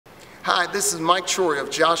Hi, this is Mike Troy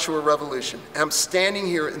of Joshua Revolution. I'm standing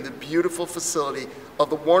here in the beautiful facility of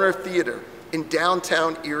the Warner Theater in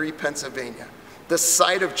downtown Erie, Pennsylvania, the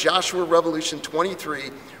site of Joshua Revolution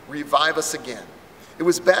 23, Revive Us Again. It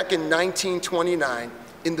was back in 1929,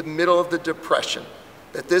 in the middle of the Depression,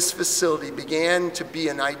 that this facility began to be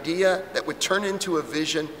an idea that would turn into a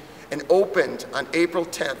vision and opened on April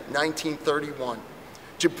 10th, 1931,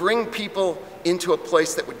 to bring people into a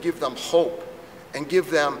place that would give them hope and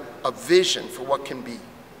give them a vision for what can be.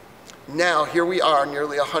 Now, here we are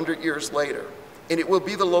nearly 100 years later, and it will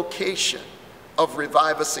be the location of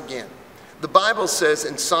Revive Us Again. The Bible says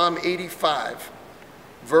in Psalm 85,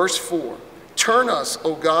 verse 4, "Turn us,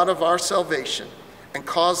 O God of our salvation, and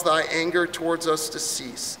cause thy anger towards us to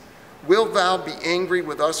cease. Wilt thou be angry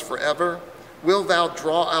with us forever? Wilt thou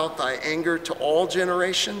draw out thy anger to all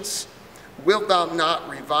generations? Wilt thou not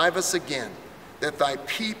revive us again, that thy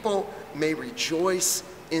people may rejoice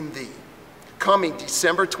in thee?" Coming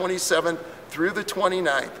December 27th through the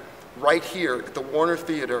 29th, right here at the Warner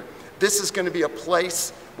Theater, this is going to be a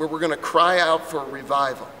place where we're going to cry out for a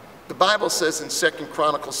revival. The Bible says in 2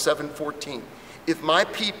 Chronicles 7:14, "If my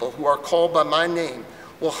people who are called by my name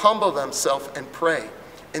will humble themselves and pray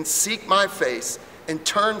and seek my face and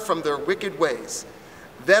turn from their wicked ways,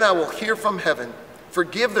 then I will hear from heaven,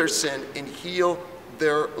 forgive their sin, and heal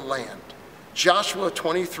their land." Joshua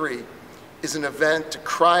 23 is an event to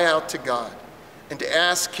cry out to God and to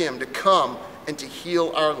ask him to come and to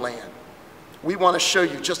heal our land. We want to show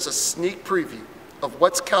you just a sneak preview of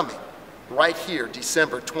what's coming right here,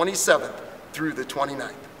 December 27th through the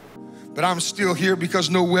 29th. But I'm still here because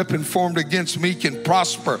no weapon formed against me can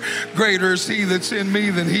prosper. Greater is he that's in me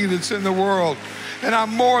than he that's in the world. And I'm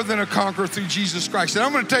more than a conqueror through Jesus Christ. And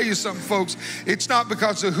I'm going to tell you something, folks. It's not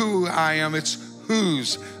because of who I am, it's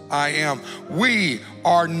whose I am. We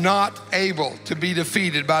are not able to be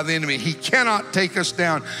defeated by the enemy. He cannot take us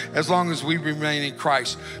down as long as we remain in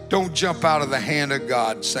Christ. Don't jump out of the hand of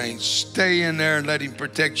God, saints. Stay in there and let him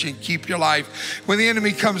protect you and keep your life. When the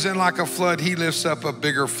enemy comes in like a flood, he lifts up a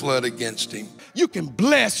bigger flood against him. You can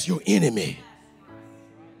bless your enemy.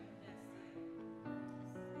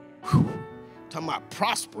 Whew. Talking about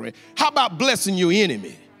prospering. How about blessing your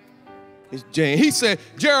enemy? It's James. He said,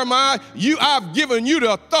 Jeremiah, I've given you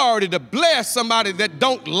the authority to bless somebody that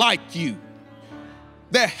don't like you,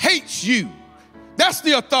 that hates you. That's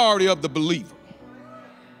the authority of the believer.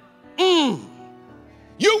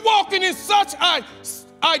 You're walking in such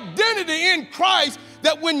identity in Christ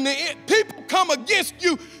that when the people come against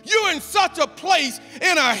you, you're in such a place,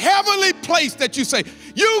 in a heavenly place, that you say,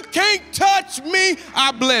 you can't touch me,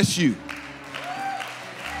 I bless you.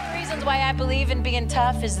 Reasons why I believe in being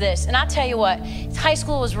tough is this, and I'll tell you what, high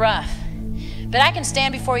school was rough, but I can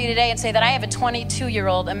stand before you today and say that I have a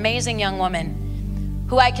 22-year-old amazing young woman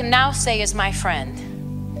who I can now say is my friend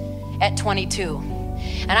at 22,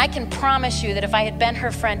 and I can promise you that if I had been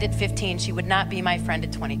her friend at 15, she would not be my friend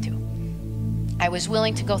at 22. I was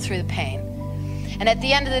willing to go through the pain, and at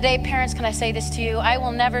the end of the day, parents, can I say this to you? I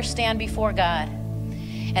will never stand before God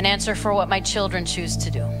and answer for what my children choose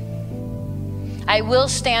to do. I will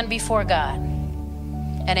stand before God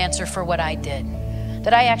and answer for what I did.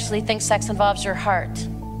 That I actually think sex involves your heart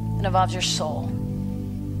and involves your soul.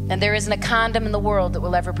 And there isn't a condom in the world that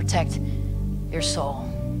will ever protect your soul.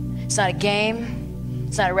 It's not a game.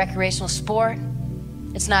 It's not a recreational sport.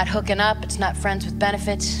 It's not hooking up. It's not friends with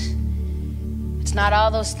benefits. It's not all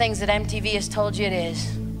those things that MTV has told you it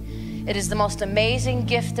is. It is the most amazing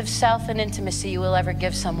gift of self and intimacy you will ever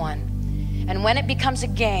give someone. And when it becomes a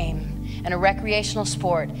game and a recreational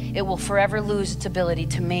sport, it will forever lose its ability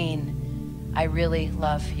to mean, I really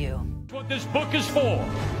love you. What this book is for,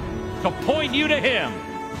 to point you to him.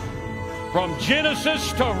 From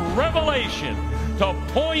Genesis to Revelation, to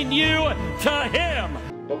point you to him.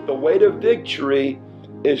 But the way to victory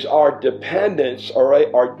is our dependence, all right,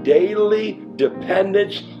 our daily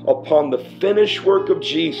dependence upon the finished work of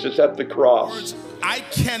Jesus at the cross. I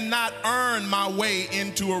cannot earn my way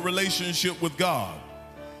into a relationship with God.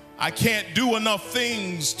 I can't do enough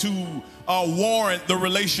things to warrant the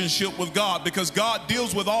relationship with God, because God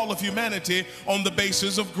deals with all of humanity on the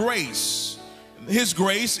basis of grace. His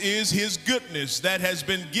grace is his goodness that has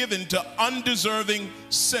been given to undeserving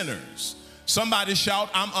sinners. Somebody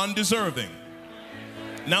shout, I'm undeserving.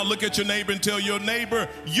 Now look at your neighbor and tell your neighbor,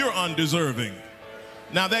 you're undeserving.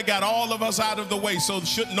 Now that got all of us out of the way, so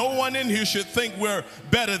no one in here should think we're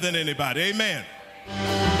better than anybody. Amen.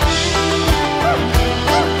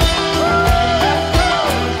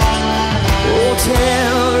 Oh,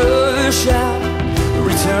 tell her, shout,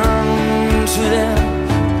 return to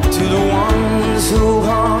them, to the ones who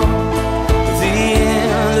harm the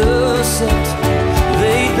innocent.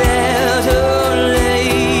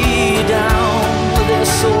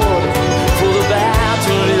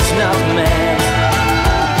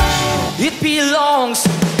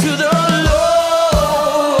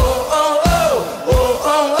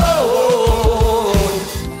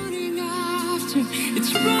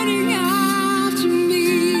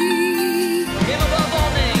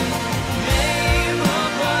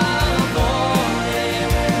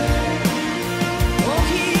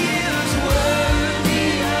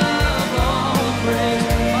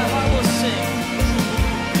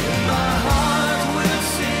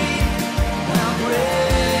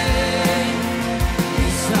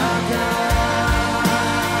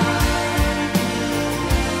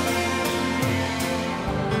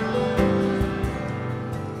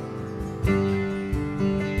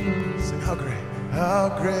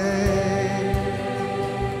 great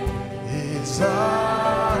is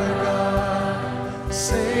our God.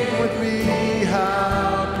 Sing with me,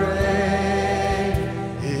 how great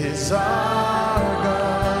is our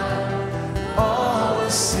God. All will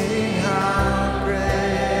sing how great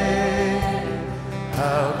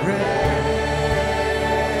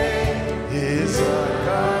is our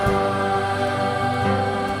God.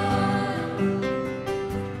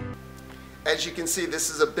 As you can see,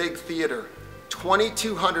 this is a big theater,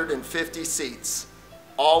 2,250 seats,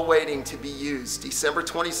 all waiting to be used December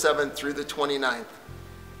 27th through the 29th.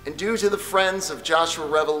 And due to the Friends of Joshua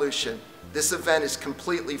Revolution, this event is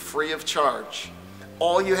completely free of charge.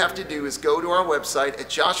 All you have to do is go to our website at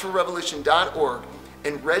joshuarevolution.org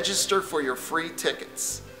and register for your free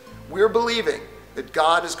tickets. We're believing that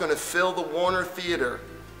God is going to fill the Warner Theater,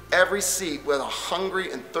 every seat, with a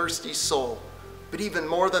hungry and thirsty soul. But even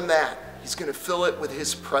more than that, He's going to fill it with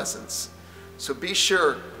His presence. So be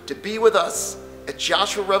sure to be with us at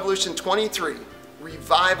Joshua Revolution 23.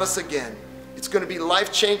 Revive us again. It's going to be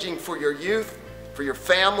life-changing for your youth, for your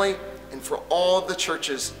family, and for all of the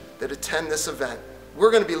churches that attend this event.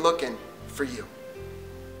 We're going to be looking for you.